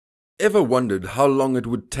Ever wondered how long it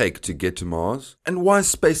would take to get to Mars? And why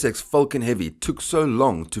SpaceX Falcon Heavy took so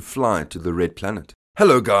long to fly to the Red Planet?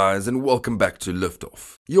 Hello guys, and welcome back to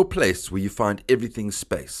Liftoff, your place where you find everything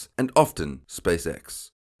space, and often SpaceX.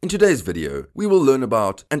 In today's video, we will learn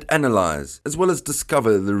about and analyze, as well as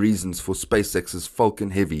discover the reasons for SpaceX's Falcon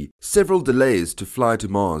Heavy, several delays to fly to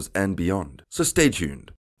Mars and beyond. So stay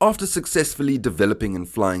tuned. After successfully developing and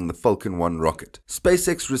flying the Falcon 1 rocket,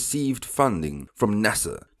 SpaceX received funding from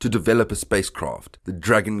NASA to develop a spacecraft, the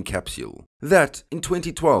Dragon capsule, that, in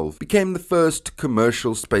 2012, became the first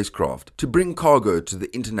commercial spacecraft to bring cargo to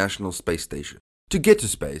the International Space Station. To get to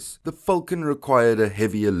space, the Falcon required a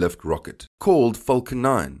heavier lift rocket, called Falcon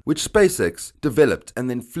 9, which SpaceX developed and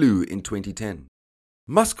then flew in 2010.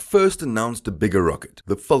 Musk first announced a bigger rocket,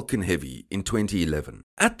 the Falcon Heavy, in 2011.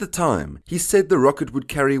 At the time, he said the rocket would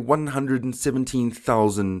carry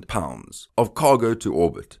 117,000 pounds of cargo to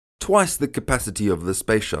orbit, twice the capacity of the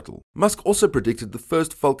space shuttle. Musk also predicted the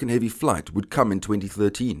first Falcon Heavy flight would come in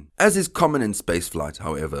 2013. As is common in spaceflight,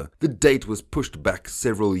 however, the date was pushed back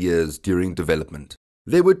several years during development.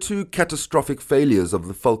 There were two catastrophic failures of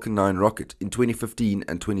the Falcon 9 rocket in 2015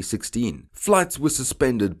 and 2016. Flights were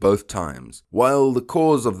suspended both times, while the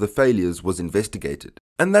cause of the failures was investigated,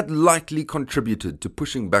 and that likely contributed to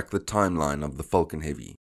pushing back the timeline of the Falcon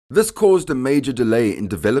Heavy. This caused a major delay in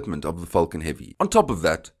development of the Falcon Heavy. On top of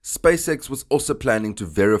that, SpaceX was also planning to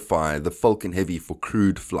verify the Falcon Heavy for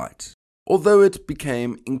crewed flight. Although it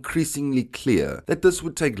became increasingly clear that this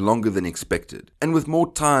would take longer than expected, and with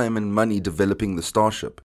more time and money developing the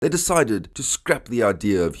Starship, they decided to scrap the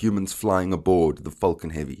idea of humans flying aboard the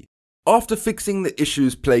Falcon Heavy. After fixing the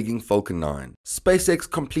issues plaguing Falcon 9, SpaceX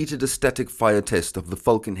completed a static fire test of the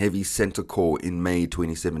Falcon Heavy center core in May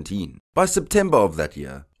 2017. By September of that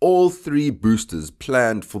year, all three boosters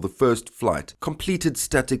planned for the first flight completed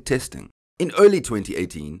static testing. In early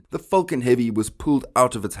 2018, the Falcon Heavy was pulled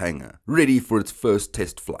out of its hangar, ready for its first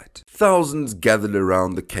test flight. Thousands gathered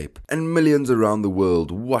around the Cape, and millions around the world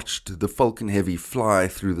watched the Falcon Heavy fly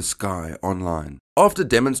through the sky online. After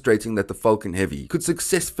demonstrating that the Falcon Heavy could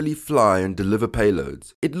successfully fly and deliver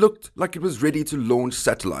payloads, it looked like it was ready to launch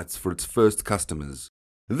satellites for its first customers.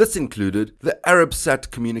 This included the Arabsat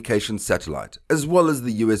communications satellite, as well as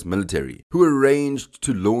the US military, who arranged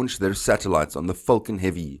to launch their satellites on the Falcon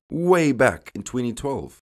Heavy way back in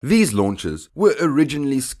 2012. These launches were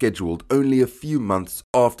originally scheduled only a few months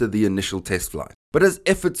after the initial test flight, but as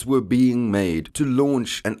efforts were being made to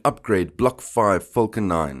launch and upgrade Block 5 Falcon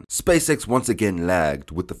 9, SpaceX once again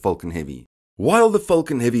lagged with the Falcon Heavy. While the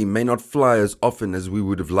Falcon Heavy may not fly as often as we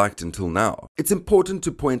would have liked until now, it's important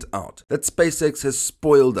to point out that SpaceX has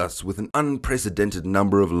spoiled us with an unprecedented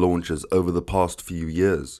number of launches over the past few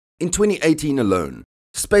years. In 2018 alone,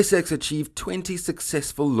 SpaceX achieved 20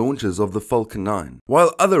 successful launches of the Falcon 9,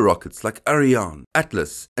 while other rockets like Ariane,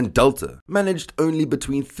 Atlas, and Delta managed only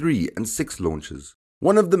between 3 and 6 launches.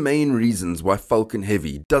 One of the main reasons why Falcon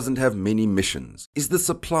Heavy doesn't have many missions is the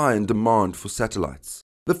supply and demand for satellites.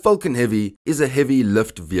 The Falcon Heavy is a heavy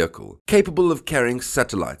lift vehicle, capable of carrying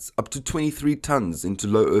satellites up to 23 tons into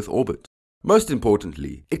low Earth orbit. Most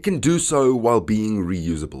importantly, it can do so while being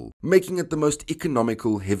reusable, making it the most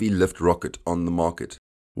economical heavy lift rocket on the market.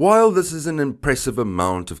 While this is an impressive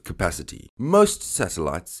amount of capacity, most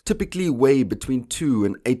satellites typically weigh between 2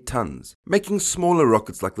 and 8 tons, making smaller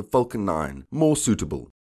rockets like the Falcon 9 more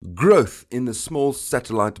suitable. Growth in the small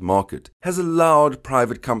satellite market has allowed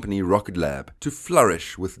private company Rocket Lab to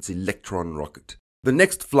flourish with its Electron rocket. The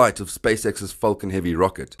next flight of SpaceX's Falcon Heavy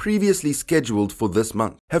rocket, previously scheduled for this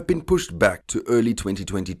month, have been pushed back to early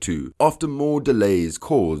 2022 after more delays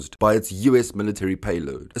caused by its US military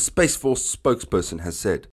payload, a Space Force spokesperson has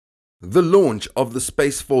said. The launch of the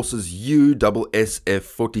Space Force's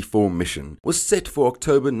USSF-44 mission was set for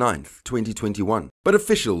October 9, 2021, but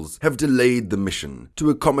officials have delayed the mission to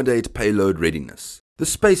accommodate payload readiness. The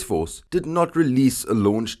Space Force did not release a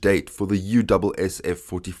launch date for the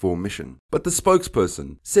USSF-44 mission, but the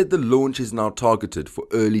spokesperson said the launch is now targeted for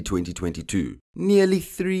early 2022, nearly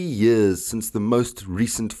 3 years since the most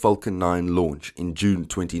recent Falcon 9 launch in June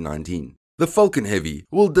 2019. The Falcon Heavy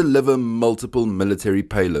will deliver multiple military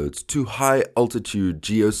payloads to high-altitude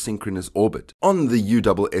geosynchronous orbit on the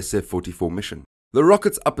USSF-44 mission. The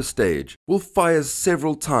rocket's upper stage will fire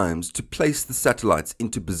several times to place the satellites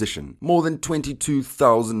into position more than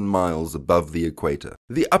 22,000 miles above the equator.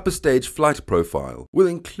 The upper stage flight profile will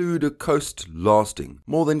include a coast lasting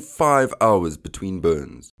more than 5 hours between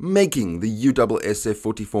burns, making the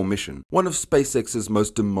USSF-44 mission one of SpaceX's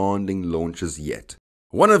most demanding launches yet.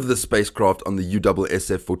 One of the spacecraft on the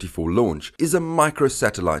USSF-44 launch is a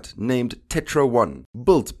microsatellite named Tetra-1,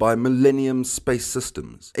 built by Millennium Space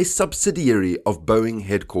Systems, a subsidiary of Boeing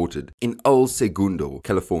headquartered in El Segundo,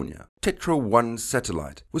 California. Tetra-1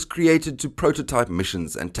 satellite was created to prototype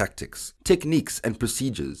missions and tactics, techniques and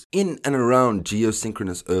procedures in and around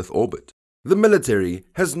geosynchronous Earth orbit. The military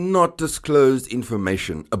has not disclosed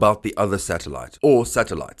information about the other satellite or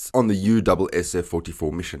satellites on the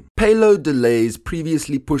USSF-44 mission. Payload delays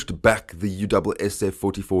previously pushed back the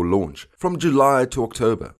USSF-44 launch from July to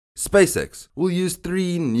October. SpaceX will use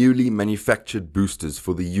 3 newly manufactured boosters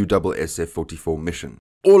for the USSF-44 mission.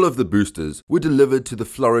 All of the boosters were delivered to the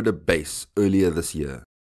Florida base earlier this year.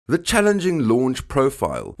 The challenging launch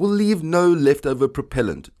profile will leave no leftover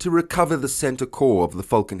propellant to recover the center core of the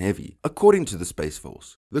Falcon Heavy, according to the Space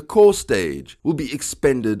Force. The core stage will be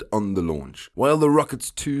expended on the launch, while the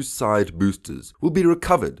rocket's 2 side boosters will be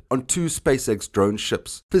recovered on 2 SpaceX drone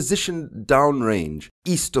ships positioned downrange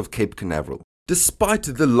east of Cape Canaveral. Despite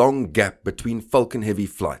the long gap between Falcon Heavy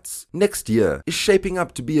flights, next year is shaping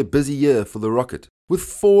up to be a busy year for the rocket, with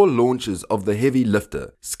 4 launches of the Heavy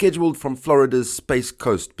lifter scheduled from Florida's Space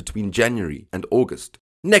Coast between January and August.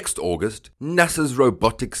 Next August, NASA's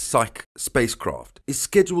robotic Psyche spacecraft is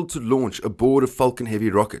scheduled to launch aboard a Falcon Heavy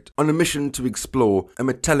rocket on a mission to explore a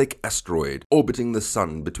metallic asteroid orbiting the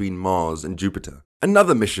Sun between Mars and Jupiter.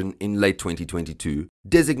 Another mission in late 2022,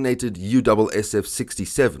 designated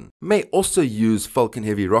USSF-67, may also use Falcon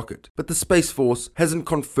Heavy rocket, but the Space Force hasn't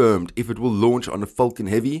confirmed if it will launch on a Falcon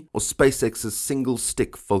Heavy or SpaceX's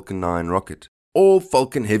single-stick Falcon 9 rocket. All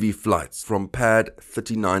Falcon Heavy flights from Pad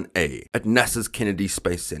 39A at NASA's Kennedy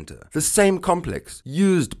Space Center, the same complex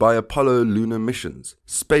used by Apollo lunar missions,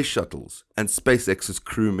 space shuttles, and SpaceX's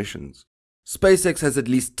crew missions. SpaceX has at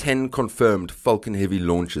least 10 confirmed Falcon Heavy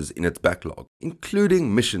launches in its backlog,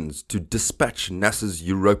 including missions to dispatch NASA's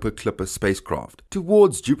Europa Clipper spacecraft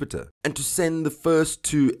towards Jupiter and to send the first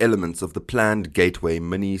 2 elements of the planned Gateway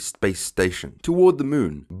mini space station toward the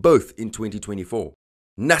Moon, both in 2024.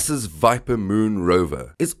 NASA's Viper Moon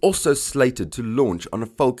rover is also slated to launch on a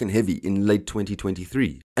Falcon Heavy in late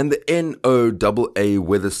 2023, and the NOAA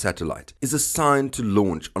weather satellite is assigned to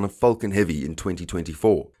launch on a Falcon Heavy in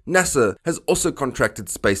 2024. NASA has also contracted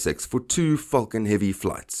SpaceX for 2 Falcon Heavy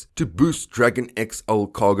flights to boost Dragon XL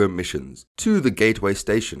cargo missions to the Gateway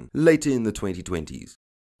station later in the 2020s.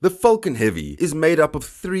 The Falcon Heavy is made up of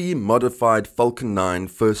 3 modified Falcon 9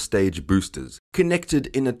 first stage boosters connected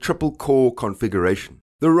in a triple-core configuration.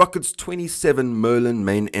 The rocket's 27 Merlin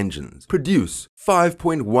main engines produce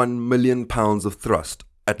 5.1 million pounds of thrust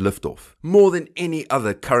at liftoff, more than any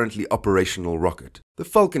other currently operational rocket. The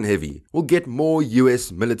Falcon Heavy will get more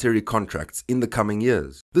US military contracts in the coming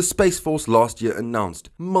years. The Space Force last year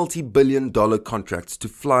announced multi-billion-dollar contracts to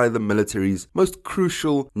fly the military's most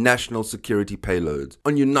crucial national security payloads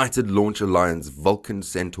on United Launch Alliance Vulcan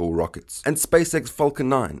Centaur rockets and SpaceX Falcon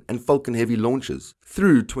 9 and Falcon Heavy launches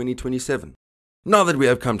through 2027. Now that we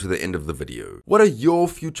have come to the end of the video, what are your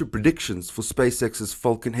future predictions for SpaceX's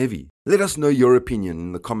Falcon Heavy? Let us know your opinion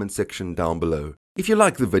in the comment section down below. If you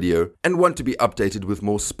like the video and want to be updated with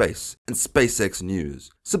more space and SpaceX news,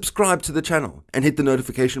 subscribe to the channel and hit the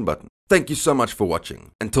notification button. Thank you so much for watching.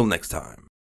 Until next time.